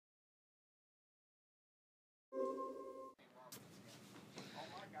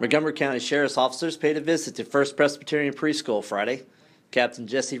Montgomery County Sheriffs officers paid a visit to First Presbyterian preschool Friday. Captain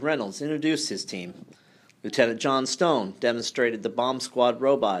Jesse Reynolds introduced his team. Lieutenant John Stone demonstrated the bomb squad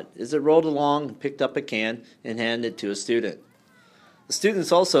robot as it rolled along and picked up a can and handed it to a student. The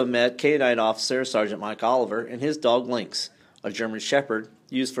students also met K-9 officer Sergeant Mike Oliver and his dog Lynx, a German Shepherd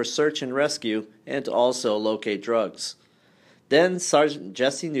used for search and rescue and to also locate drugs. Then Sergeant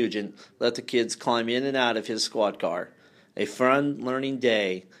Jesse Nugent let the kids climb in and out of his squad car. A fun learning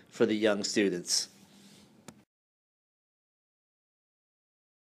day for the young students.